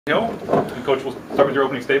And Coach, we'll start with your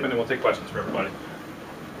opening statement and we'll take questions for everybody.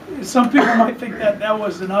 Some people might think that that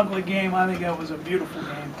was an ugly game. I think that was a beautiful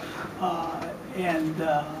game.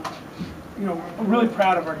 You know, I'm really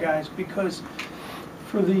proud of our guys because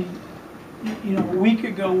for the, a week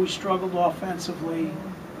ago we struggled offensively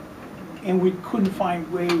and we couldn't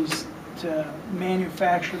find ways to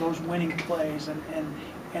manufacture those winning plays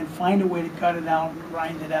and find a way to cut it out and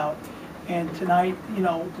grind it out. And tonight, we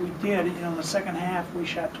did. In the second half, we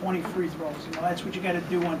shot 20 free throws. That's what you got to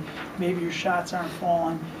do when maybe your shots aren't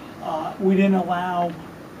falling. We didn't allow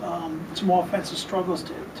some offensive struggles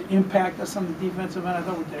to impact us on the defensive end. I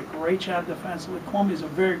thought we did a great job defensively. Columbia's a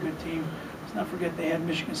very good team. Let's not forget they had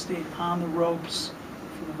Michigan State on the ropes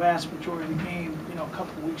for the vast majority of the game, a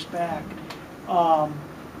couple of weeks back.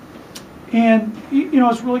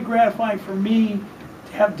 It's really gratifying for me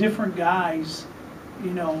to have different guys,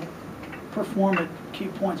 perform at key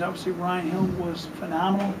points. Obviously, Ryan Hill was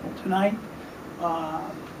phenomenal tonight. I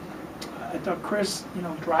thought Chris,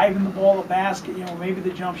 driving the ball to the basket, maybe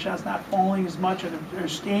the jump shot's not falling as much, or they're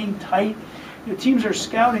staying tight. Teams are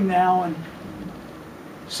scouting now, and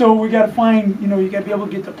so we got to find, you got to be able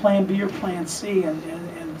to get to plan B or plan C,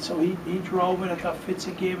 and so he drove it. I thought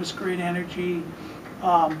Fitzy gave us great energy.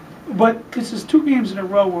 But this is 2 games in a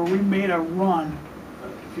row where we made a run,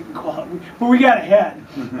 if you can call it, but we got ahead.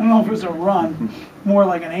 I don't know if it was a run, more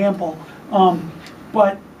like an ample.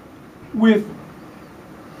 But with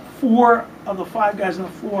 4 of the 5 guys on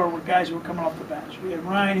the floor were guys who were coming off the bench. We had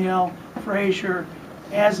Ryan Hill, Frazier,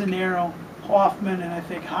 Azanero, Hoffman, and I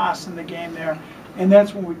think Haas in the game there. And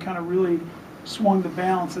that's when we kind of really swung the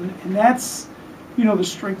balance. And that's, the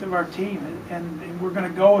strength of our team. And we're going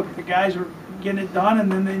to go with the guys who are getting it done, and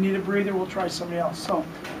then they need a breather, we'll try somebody else. So,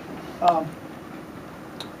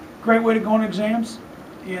 great way to go in exams.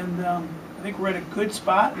 And I think we're at a good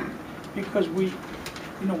spot because we've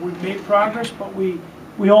made progress, but we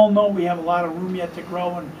all know we have a lot of room yet to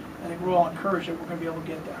grow, and I think we're all encouraged that we're going to be able to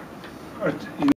get there.